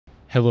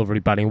Hello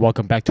everybody and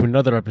welcome back to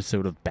another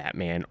episode of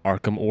Batman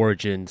Arkham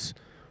Origins.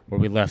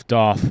 Where we left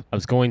off, I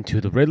was going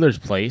to the Riddler's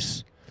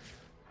place.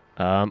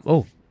 And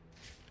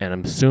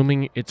I'm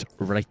assuming it's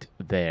right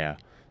there.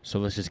 So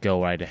let's just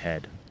go right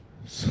ahead.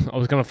 So I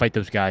was gonna fight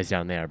those guys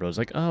down there, but I was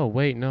like, oh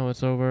wait, no,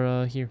 it's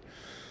over here.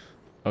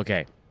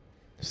 Okay.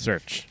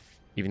 Search.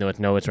 Even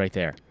though it's right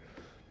there.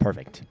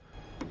 Perfect.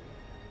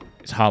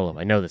 It's hollow.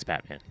 I know this,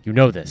 Batman. You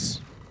know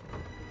this.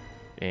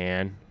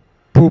 And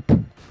poop.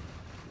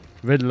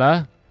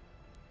 Riddler?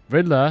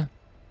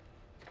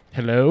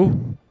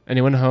 Hello?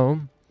 Anyone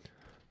home?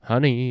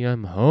 Honey,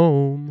 I'm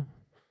home.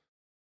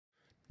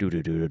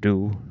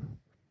 Do-do-do-do-do.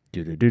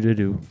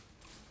 Do-do-do-do-do.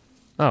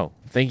 Oh,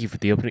 thank you for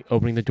the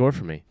opening the door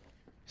for me.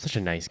 Such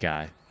a nice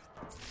guy.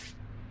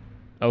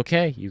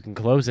 Okay, you can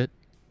close it.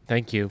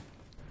 Thank you.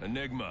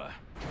 Enigma,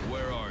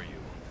 where are you?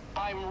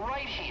 I'm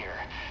right here.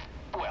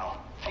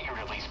 Well,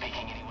 figuratively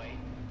speaking anyway.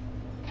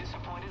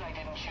 Disappointed I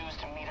didn't choose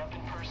to meet up in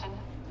person?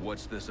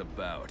 What's this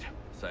about?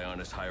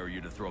 Sionis hire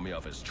you to throw me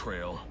off his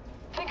trail?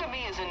 Think of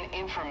me as an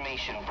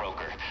information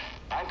broker.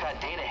 I've got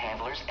data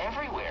handlers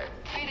everywhere,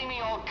 feeding me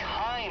all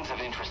kinds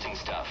of interesting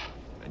stuff.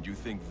 And you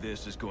think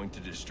this is going to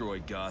destroy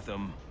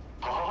Gotham?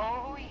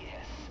 Oh,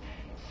 yes.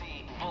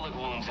 See, bullet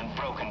wounds and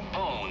broken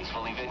bones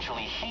will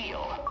eventually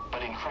heal.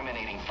 But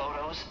incriminating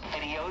photos,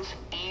 videos,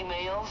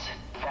 emails,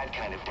 that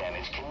kind of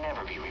damage can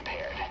never be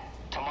repaired.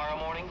 Tomorrow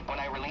morning, when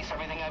I release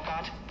everything I've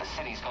got, the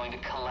city's going to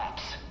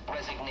collapse.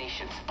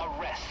 Resignations,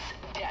 arrests,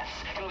 deaths.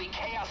 It'll be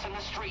chaos in the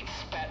streets,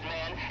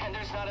 Batman, and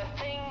there's not a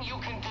thing you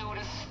can do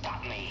to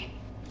stop me.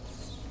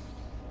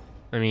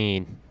 I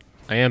mean,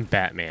 I am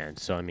Batman,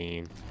 so I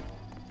mean,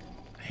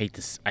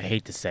 I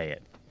hate to say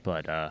it,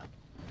 but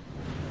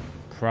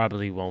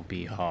probably won't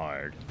be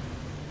hard.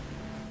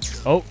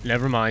 Oh,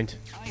 never mind.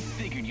 I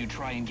figured you'd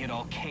try and get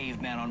all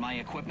caveman on my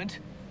equipment.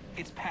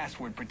 It's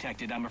password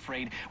protected, I'm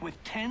afraid,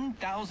 with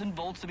 10,000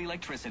 volts of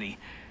electricity.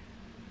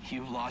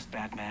 You've lost,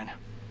 Batman.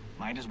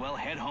 Might as well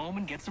head home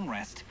and get some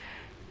rest.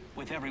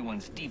 With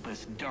everyone's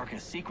deepest,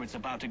 darkest secrets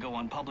about to go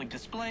on public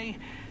display,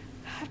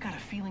 I've got a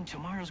feeling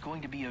tomorrow's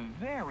going to be a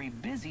very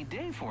busy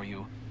day for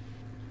you.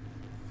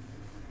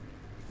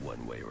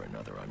 One way or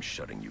another, I'm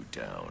shutting you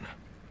down.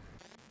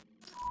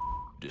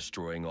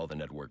 Destroying all the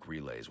network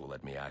relays will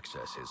let me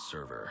access his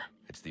server.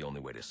 It's the only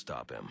way to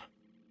stop him.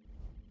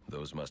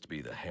 Those must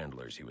be the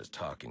handlers he was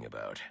talking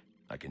about.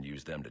 I can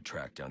use them to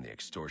track down the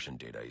extortion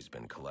data he's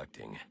been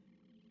collecting.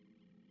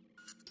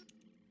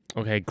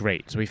 Okay,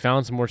 great. So we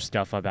found some more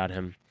stuff about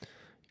him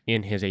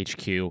in his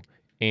HQ,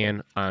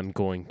 and I'm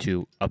going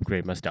to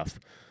upgrade my stuff.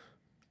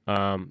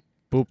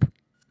 Boop.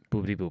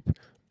 Boopity boop.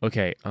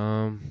 Okay,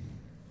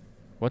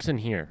 what's in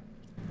here?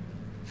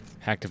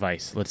 Hack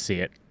device. Let's see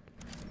it.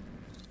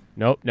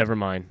 Nope, never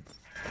mind.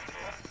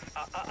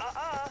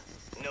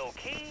 No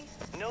key,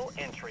 no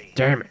entry.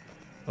 Damn it.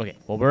 Okay,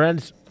 well,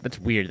 that's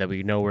weird that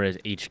we know where his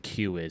HQ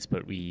is,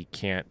 but we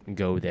can't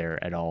go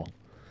there at all.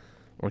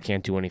 Or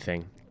can't do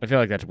anything. I feel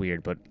like that's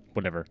weird, but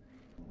whatever.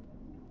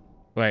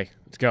 Wait,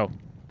 let's go.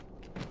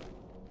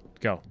 Let's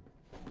go.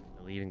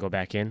 Leave and go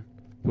back in.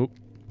 Oop.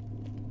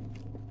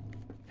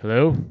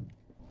 Hello?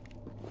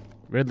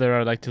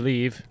 Riddler, I'd like to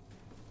leave.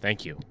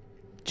 Thank you.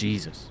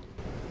 Jesus.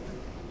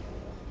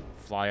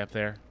 Fly up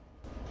there.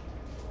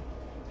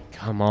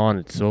 Come on,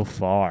 it's so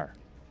far.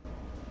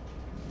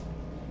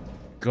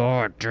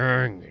 God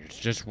dang, I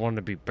just want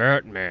to be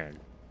Batman.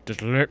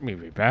 Just let me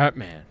be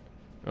Batman.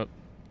 Oh,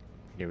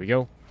 here we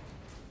go.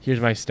 Here's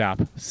my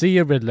stop. See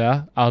you,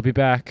 Riddler. I'll be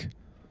back.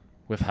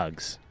 With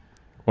hugs.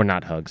 Or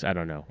not hugs, I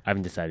don't know. I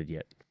haven't decided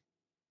yet.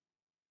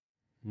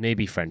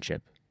 Maybe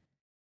friendship.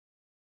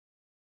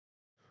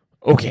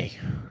 Okay,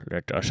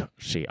 let us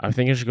see. I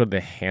think I should go to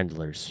the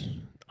handlers,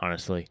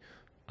 honestly.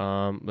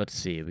 Let's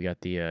see. We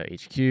got the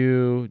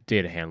HQ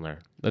data handler.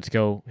 Let's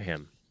go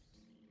him.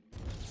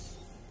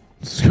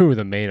 Screw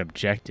the main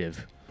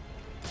objective.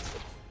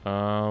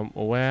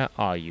 Where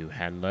are you,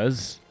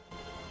 handlers?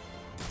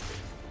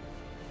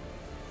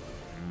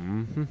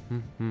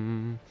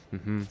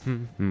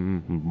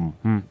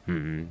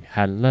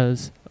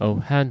 Handlers, oh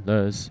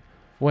handlers,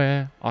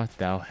 where art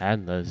thou,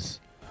 handlers?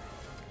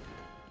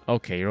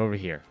 Okay, you're over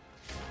here.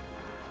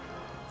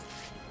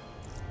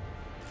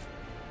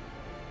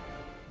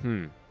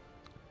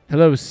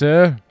 Hello,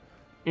 sir.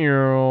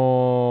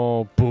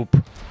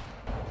 Boop.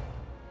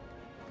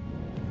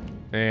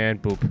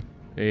 And boop.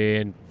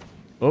 And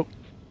oh.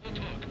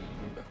 You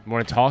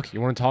wanna talk?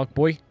 You wanna talk,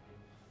 boy?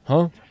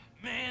 Huh?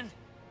 Man,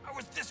 I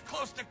was this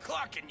close to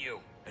clocking you.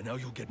 And now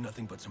you'll get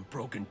nothing but some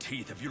broken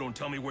teeth if you don't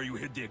tell me where you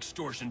hid the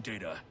extortion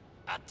data.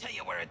 I'll tell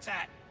you where it's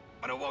at,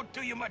 but it won't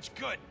do you much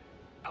good.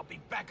 I'll be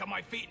back on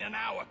my feet in an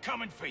hour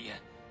coming for you.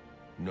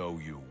 No,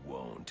 you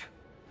won't.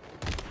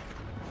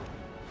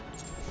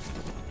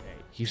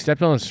 He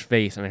stepped on his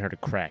face and I heard a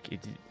crack.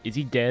 Is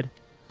he dead?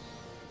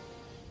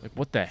 Like,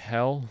 what the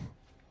hell?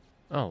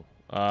 Oh,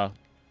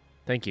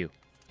 thank you.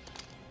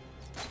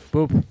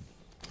 Boop.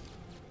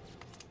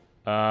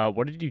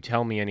 What did you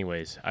tell me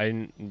anyways? I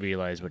didn't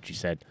realize what you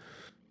said.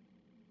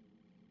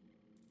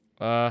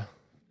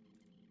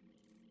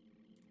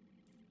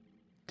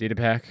 Data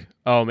pack.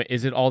 Oh,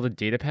 is it all the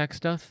data pack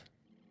stuff?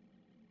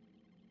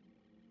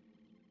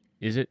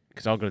 Is it?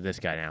 Because I'll go to this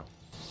guy now.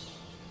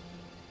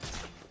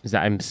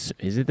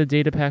 Is it the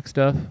data pack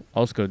stuff?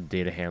 I'll just go to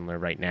data handler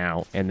right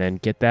now and then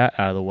get that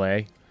out of the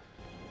way.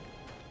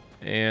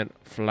 And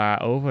fly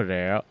over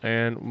there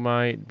and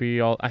might be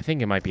all... I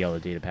think it might be all the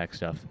data pack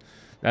stuff.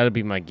 That'll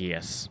be my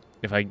guess.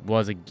 If I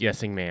was a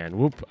guessing man.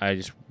 Whoop. I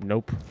just...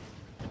 Nope.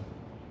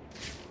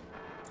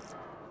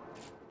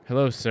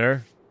 Hello,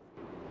 sir.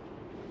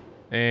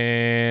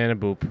 And a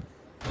boop.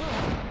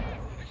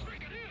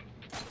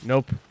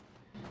 Nope.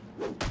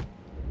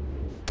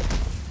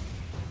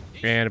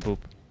 And a boop.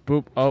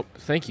 Boop. Oh,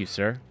 thank you,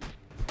 sir.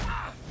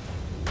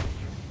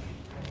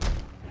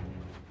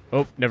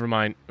 Oh, never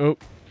mind. Oh.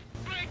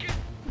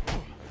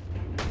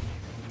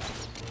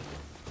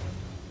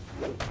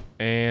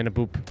 And a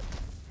boop.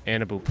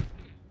 And a boop.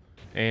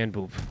 And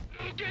boop.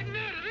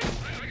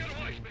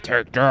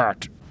 Take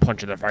that!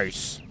 Punch in the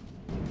face.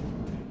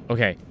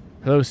 Okay.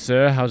 Hello,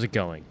 sir. How's it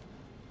going?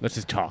 Let's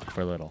just talk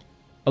for a little.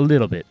 A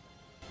little bit.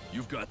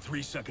 You've got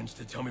 3 seconds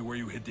to tell me where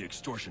you hid the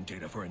extortion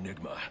data for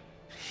Enigma.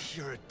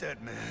 You're a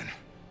dead man.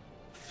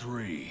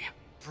 3.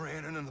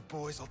 Brandon and the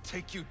boys will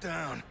take you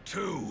down.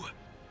 2.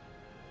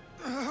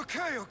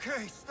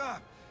 Okay,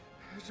 stop.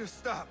 Just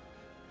stop.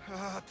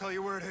 I'll tell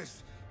you where it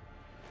is.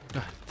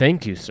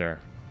 Thank you, sir.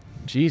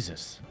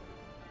 Jesus.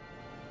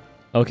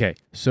 Okay,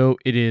 so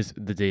it is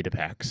the data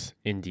packs,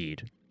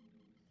 indeed.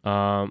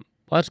 Well,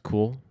 that's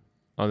cool.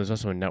 Oh, there's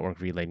also a network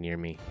relay near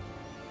me.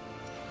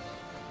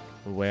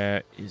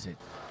 Where is it?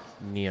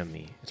 Near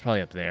me. It's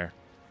probably up there.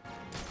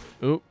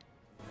 Oop.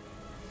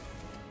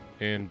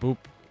 And boop.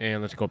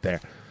 And let's go up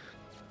there.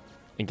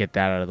 And get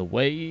that out of the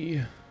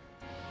way.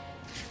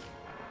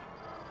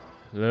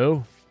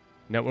 Hello?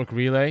 Network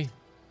relay?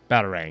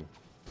 Batarang.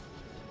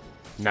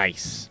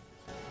 Nice.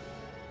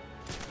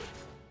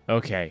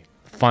 Okay.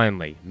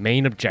 Finally.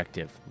 Main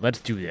objective. Let's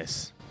do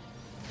this.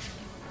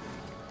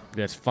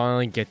 Let's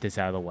finally get this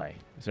out of the way.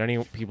 Is there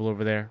any people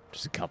over there?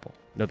 Just a couple.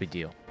 No big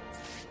deal.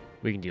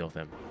 We can deal with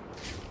them.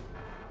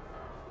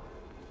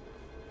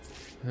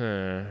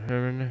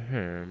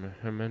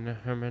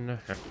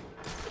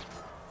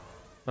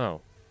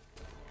 Oh.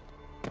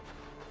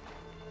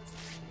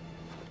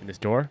 In this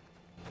door?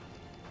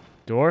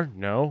 Door?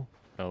 No.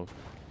 Oh.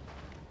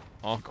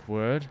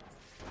 Awkward.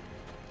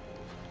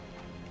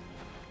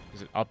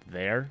 Is it up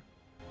there?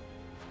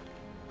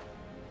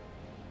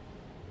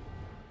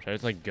 Should I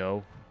just, like,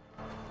 go?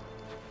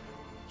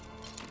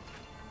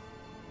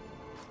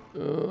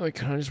 I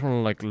kind of just want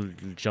to,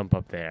 like, jump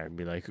up there and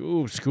be like,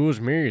 ooh,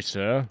 excuse me,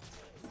 sir.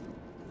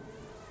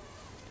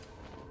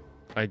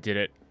 I did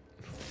it.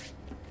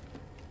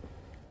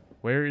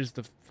 Where is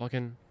the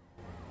fucking...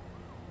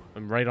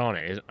 I'm right on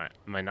it.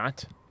 Am I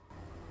not?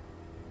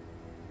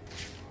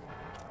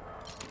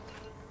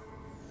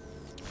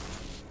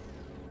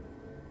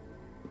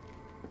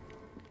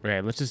 Okay,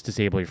 let's just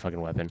disable your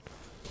fucking weapon.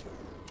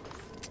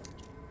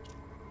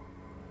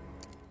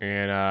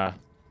 And,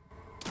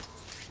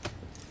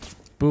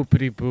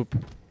 boopity boop.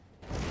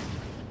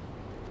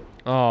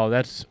 Oh,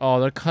 that's... Oh,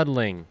 they're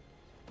cuddling.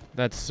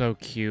 That's so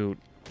cute.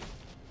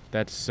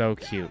 That's so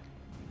cute.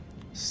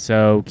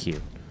 So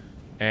cute.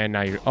 And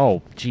now you're...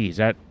 Oh, geez,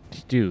 that...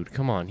 Dude,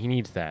 come on. He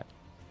needs that.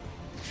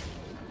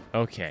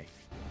 Okay.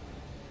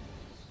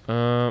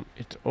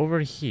 It's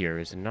over here,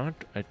 is it not?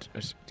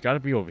 It's gotta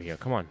be over here.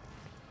 Come on.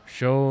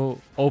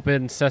 Show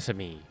open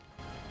sesame.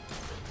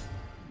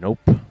 Nope.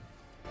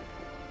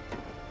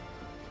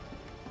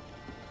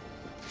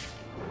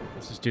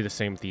 Let's just do the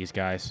same with these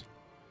guys.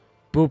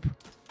 Boop.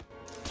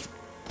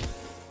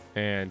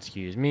 And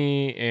excuse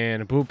me.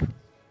 And a boop.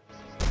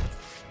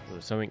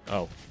 Was something...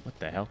 Oh, what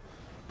the hell?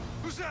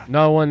 Who's that?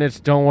 No one.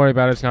 Don't worry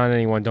about it. It's not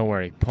anyone. Don't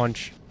worry.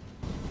 Punch.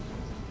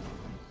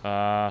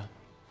 The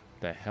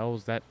hell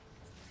is that?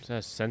 Is that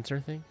a sensor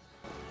thing?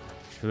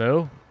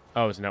 Hello?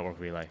 Oh, it's a network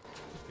relay.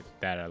 Get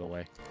that out of the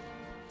way.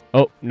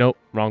 Oh, nope.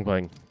 Wrong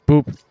button.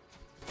 Boop.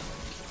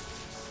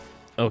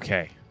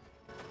 Okay.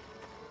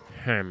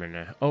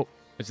 Oh,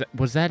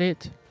 was that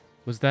it?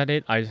 Was that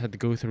it? I just had to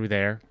go through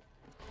there.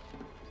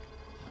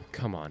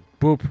 Come on.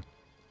 Boop.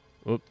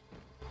 Oop.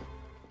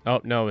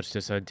 Oh, no, it's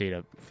just a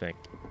data thing.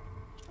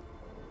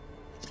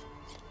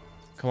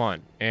 Come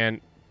on.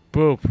 And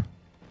boop.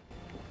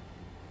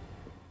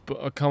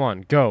 Come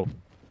on, go.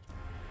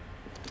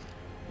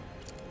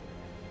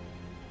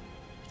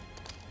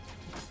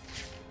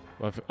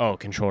 Oh,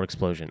 controlled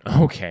explosion.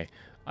 Okay.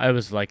 I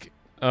was like,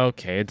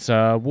 okay, it's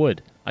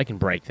wood. I can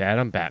break that.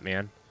 I'm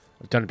Batman.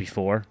 I've done it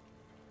before.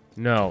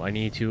 No, I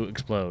need to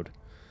explode.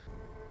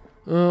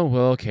 Oh,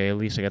 well, okay. At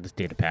least I got this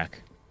data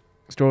pack.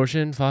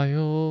 Extortion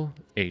file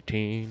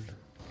 18.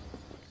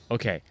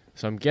 Okay,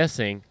 so I'm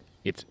guessing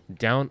it's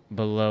down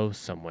below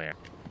somewhere.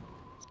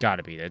 It's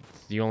gotta be.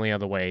 That's the only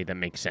other way that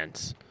makes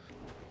sense.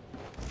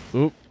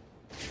 Oop.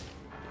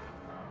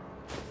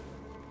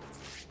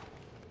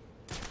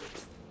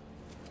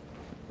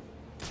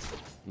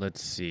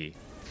 Let's see.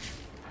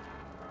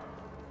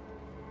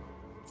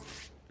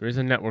 There is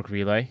a network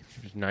relay,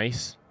 which is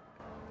nice.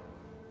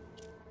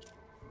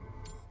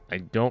 I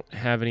don't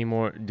have any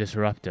more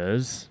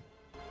disruptors.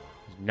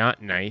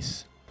 Not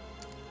nice.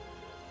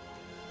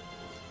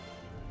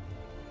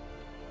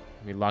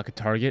 We lock a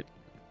target.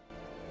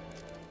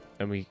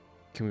 And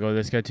can we go to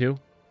this guy too?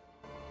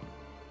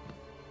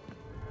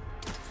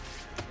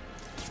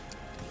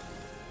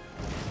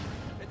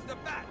 It's the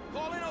bat.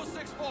 Call in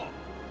 064.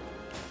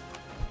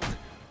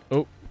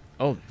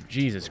 Oh,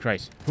 Jesus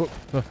Christ.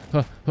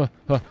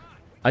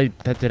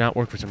 That did not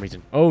work for some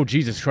reason. Oh,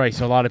 Jesus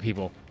Christ, a lot of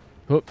people.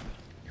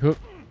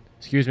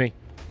 Excuse me.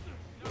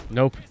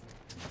 Nope.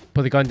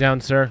 Put the gun down,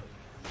 sir.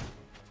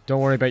 Don't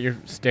worry about your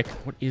stick.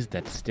 What is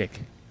that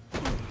stick?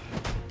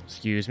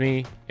 Excuse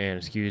me, and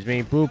excuse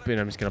me. Boop, and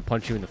I'm just gonna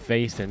punch you in the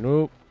face, and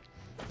whoop.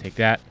 Take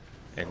that,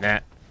 and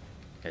that,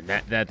 and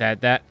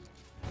that.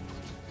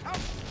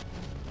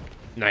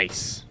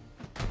 Nice.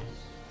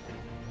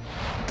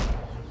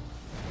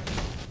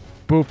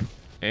 Boop,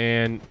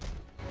 and...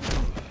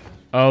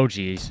 Oh,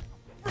 jeez.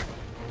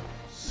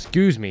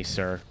 Excuse me,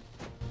 sir.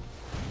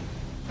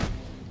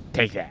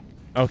 Take that.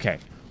 Okay,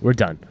 we're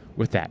done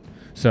with that.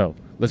 So,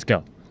 let's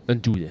go.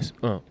 Let's do this.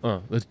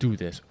 Let's do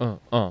this.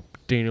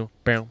 Dino,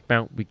 bow,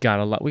 bow. We got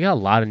a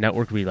lot of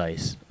network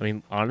relays. I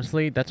mean,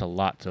 honestly, that's a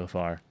lot so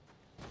far.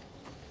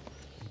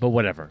 But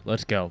whatever.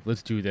 Let's go.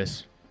 Let's do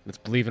this. Let's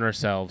believe in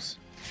ourselves.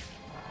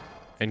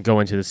 And go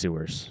into the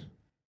sewers.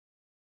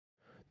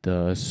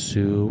 The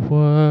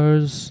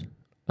sewers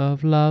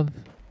of love.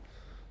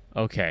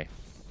 Okay.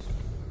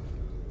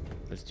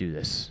 Let's do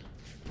this.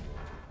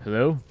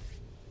 Hello?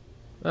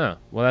 Oh,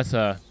 well that's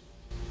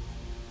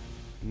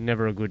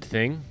never a good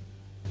thing.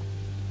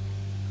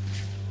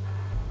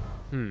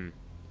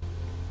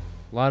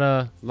 Lot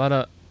of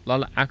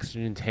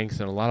oxygen tanks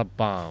and a lot of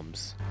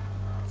bombs.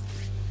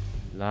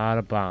 Not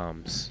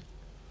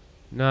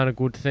a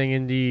good thing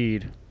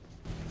indeed.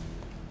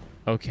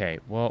 Okay,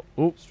 well,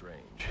 oop. Strange.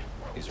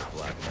 These are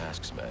Black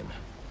Mask's men.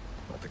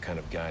 Not the kind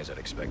of guys I'd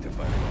expect to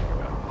find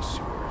running around in the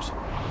sewers.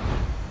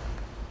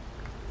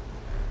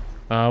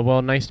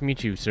 Well, nice to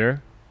meet you,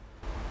 sir.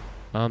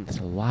 There's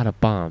a lot of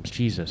bombs.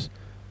 Jesus.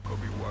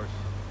 Could be worse.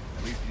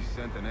 At least he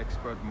sent an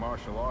expert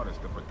martial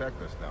artist to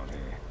protect us down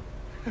here.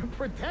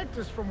 Protect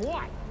us from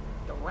what?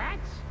 The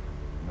rats?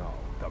 No,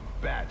 the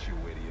bat, you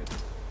idiot.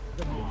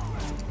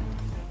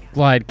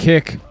 Glide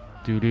kick.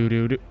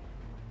 Do.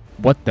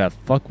 What the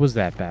fuck was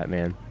that,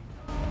 Batman?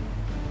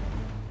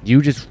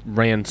 You just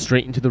ran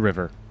straight into the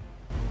river.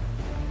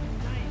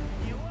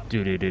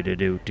 Do.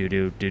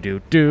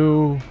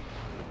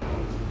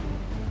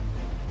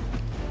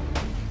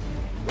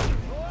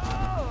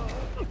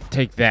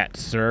 Take that,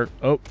 sir.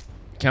 Oh,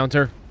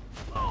 counter.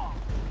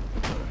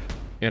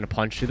 And a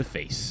punch to the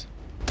face.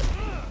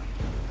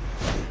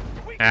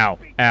 Ow.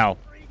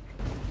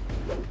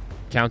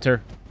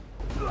 Counter.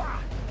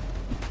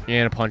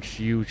 And a punch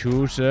to you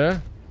too,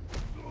 sir.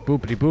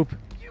 Boopity boop.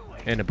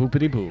 And a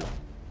boopity boo.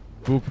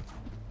 Boop.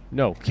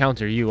 No,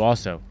 counter you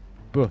also.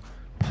 Boo.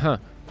 Huh.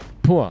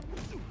 Pua.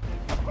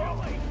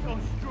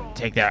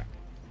 Take that.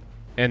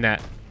 And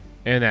that.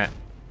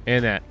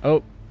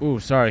 Oh. Ooh,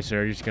 sorry,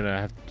 sir. You're just gonna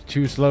have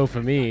too slow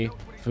for me.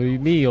 For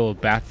me, old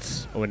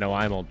bats. Oh, no,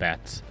 I'm old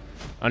bats.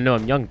 Oh, no,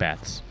 I'm young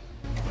bats.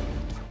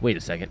 Wait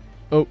a second.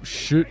 Oh,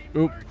 shoot.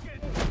 Oop.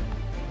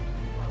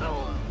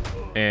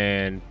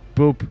 And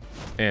boop.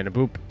 And a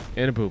boop.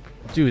 And a boop.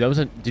 Dude, that was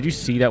a... Did you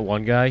see that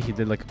one guy? He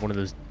did, like, one of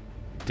those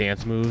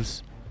dance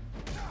moves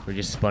where he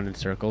just spun in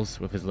circles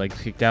with his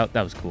legs kicked out.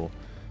 That was cool.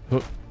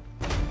 Hoop.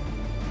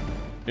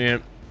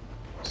 And...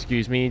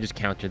 Excuse me, just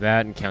counter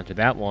that and counter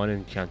that one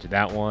and counter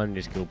that one.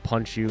 Just go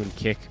punch you and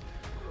kick.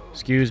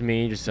 Excuse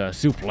me, just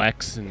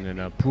suplex and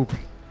then poop.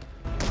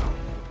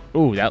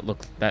 Ooh,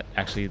 that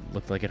actually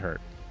looked like it hurt.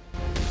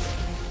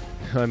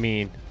 I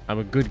mean, I'm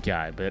a good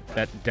guy, but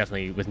that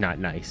definitely was not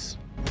nice.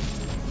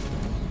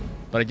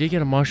 But I did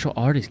get a martial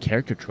artist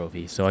character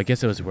trophy, so I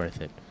guess it was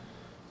worth it.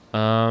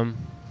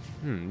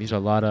 These are a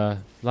lot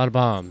of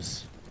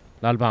bombs.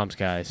 A lot of bombs,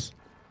 guys.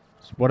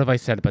 So what have I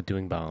said about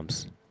doing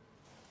bombs?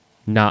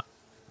 Not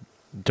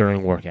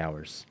during work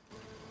hours.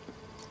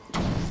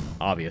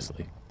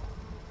 Obviously.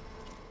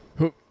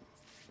 Hoop.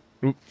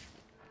 Oop.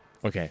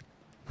 Okay.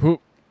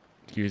 Hoop.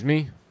 Excuse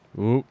me.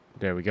 Oop.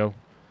 There we go.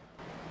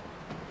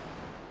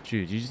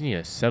 Dude, you just need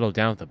to settle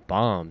down with the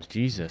bombs.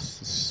 Jesus.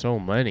 There's so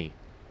many.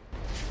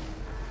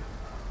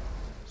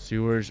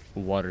 Sewers,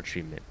 water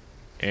treatment.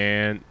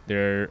 And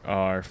there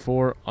are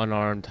 4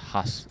 unarmed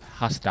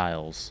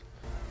hostiles.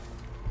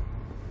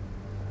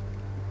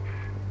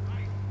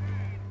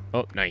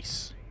 Oh,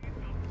 nice.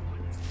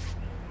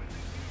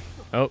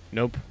 Oh,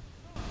 nope.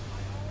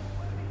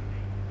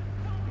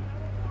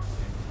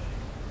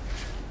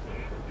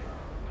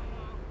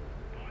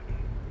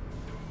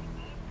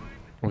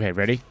 Okay,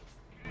 ready?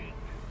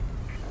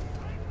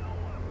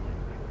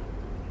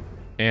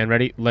 And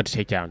ready? Let's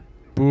take down.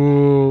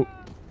 Boo!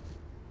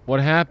 What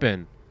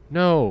happened?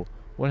 No!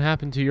 What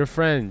happened to your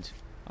friend?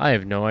 I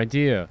have no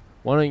idea.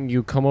 Why don't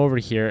you come over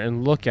here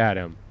and look at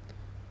him?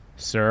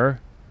 Sir?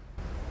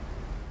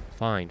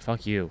 Fine,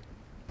 fuck you.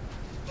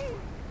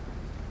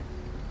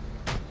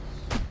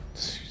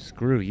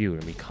 Screw you.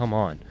 I mean, come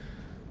on.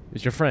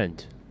 Who's your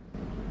friend?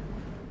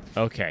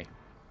 Okay.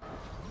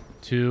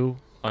 2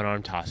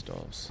 unarmed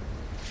hostiles.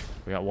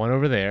 We got one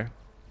over there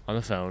on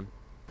the phone,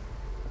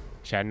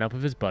 chatting up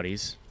with his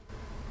buddies.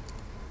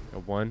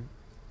 Got one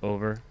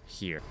over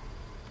here.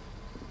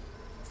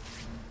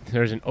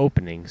 There's an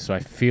opening, so I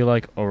feel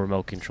like a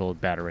remote-controlled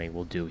batarang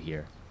will do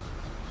here.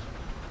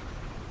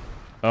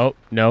 Oh,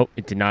 no,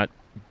 it did not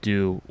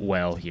do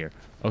well here.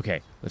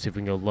 Okay, let's see if we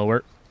can go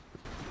lower.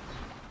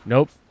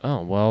 Nope.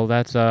 Oh, well,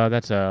 that's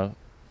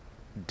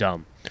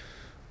dumb.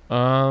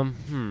 My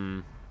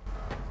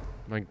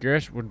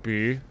guess would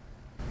be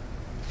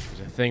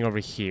there's a thing over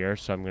here,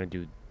 so I'm gonna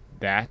do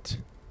that.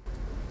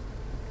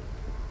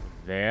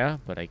 There,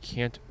 but I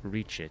can't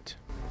reach it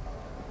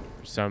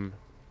for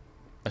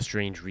a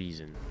strange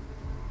reason.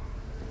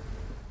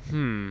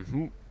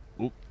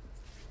 Oop.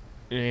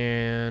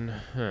 And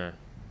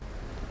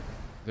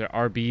there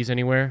RBs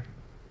anywhere?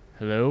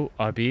 Hello,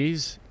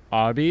 Arby's?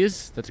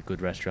 Arby's? That's a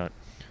good restaurant.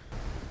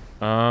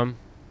 Oh,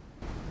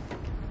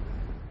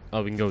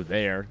 we can go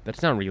there.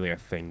 That's not really a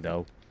thing,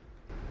 though.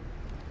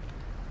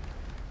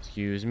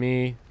 Excuse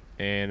me,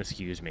 and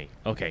excuse me.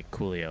 Okay,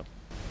 coolio.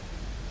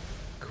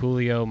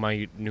 Coolio,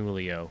 my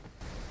newlio. What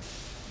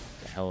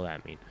the hell does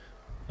that mean?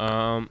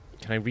 Can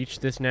I reach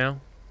this now?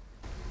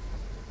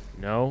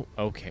 No?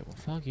 Okay, well,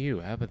 fuck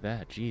you. How about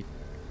that? Jeez.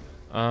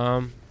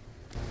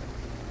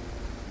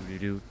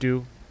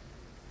 Do-do-do.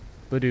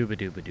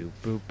 Ba-do-ba-do-ba-do.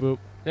 Boop, boop.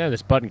 Yeah,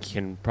 this button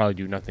can probably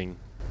do nothing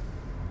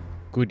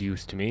good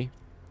use to me.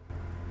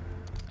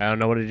 I don't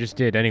know what it just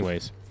did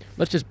anyways.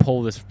 Let's just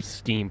pull this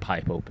steam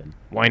pipe open.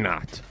 Why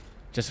not?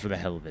 Just for the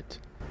hell of it.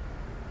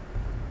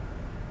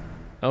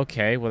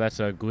 Okay, well that's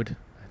good,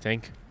 I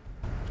think.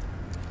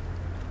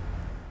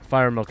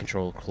 Fire remote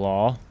control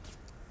claw.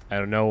 I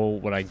don't know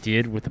what I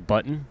did with the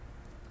button.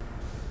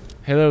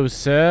 Hello,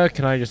 sir.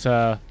 Can I just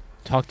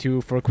talk to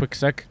you for a quick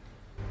sec?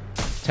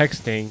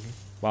 Texting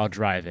while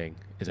driving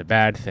is a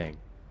bad thing.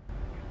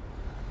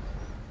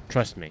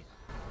 Trust me.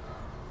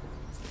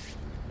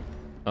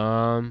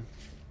 Whoa,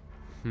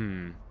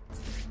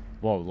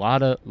 a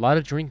lot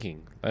of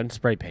drinking and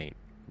spray paint.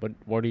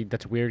 What are you,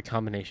 that's a weird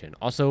combination.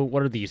 Also,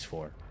 what are these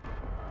for?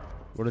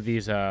 What are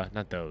these,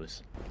 not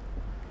those.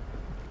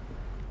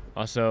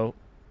 Also,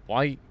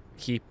 why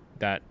keep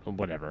that,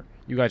 whatever.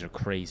 You guys are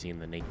crazy in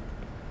the name.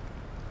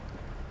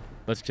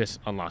 Let's just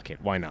unlock it.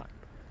 Why not?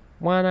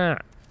 Why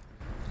not?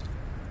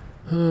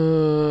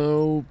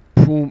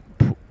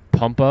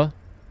 Pump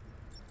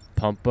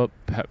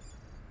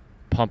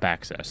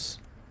access.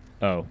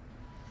 Oh.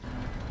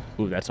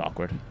 Ooh, that's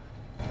awkward.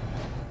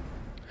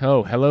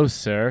 Oh, hello,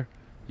 sir.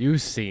 You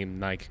seem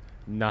like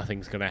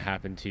nothing's gonna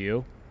happen to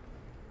you.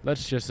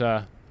 Let's just,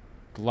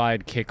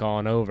 glide kick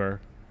on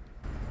over.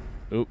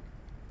 Oop.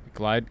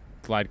 Glide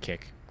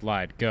kick.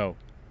 Glide, go.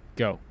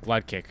 Go.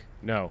 Glide kick.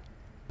 No.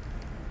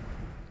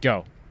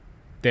 Go.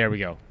 There we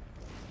go.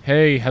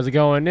 Hey, how's it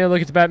going? Yeah,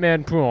 look, it's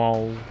Batman.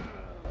 Oh,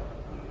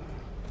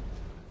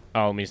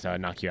 let me just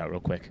knock you out real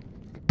quick.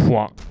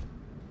 Oh,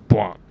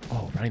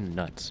 right in the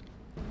nuts.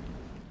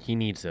 He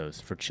needs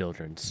those for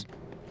children's.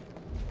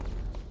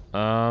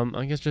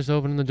 I guess just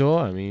opening the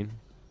door, I mean.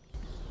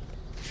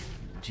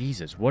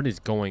 Jesus, what is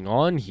going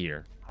on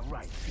here?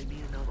 Alright, give me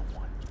another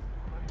one.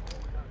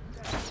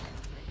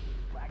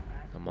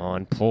 Come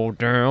on, pull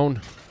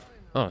down.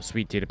 Oh,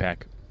 sweet data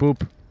pack.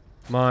 Boop.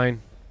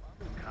 Mine.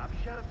 Cop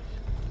shops.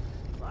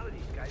 A lot of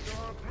these guys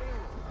are on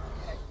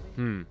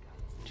payroll.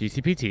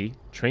 GCPT.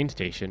 Train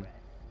station.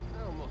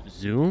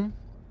 Zoom?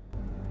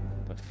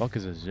 The fuck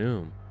is a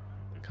zoom?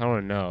 I kinda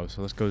wanna know,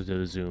 so let's go to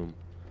the zoom.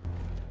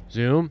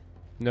 Zoom?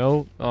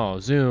 No? Oh,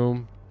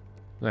 zoom.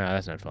 Nah,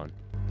 that's not fun.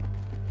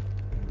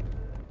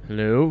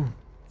 Hello?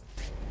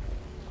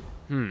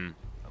 I'm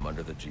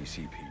under the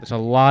GCP. There's a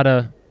lot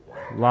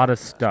of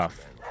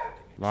stuff.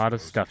 A lot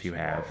of stuff you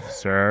have,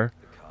 sir.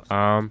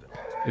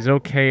 Is it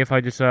okay if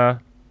I just, I'll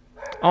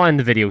end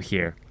the video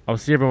here. I'll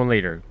see everyone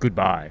later.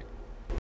 Goodbye.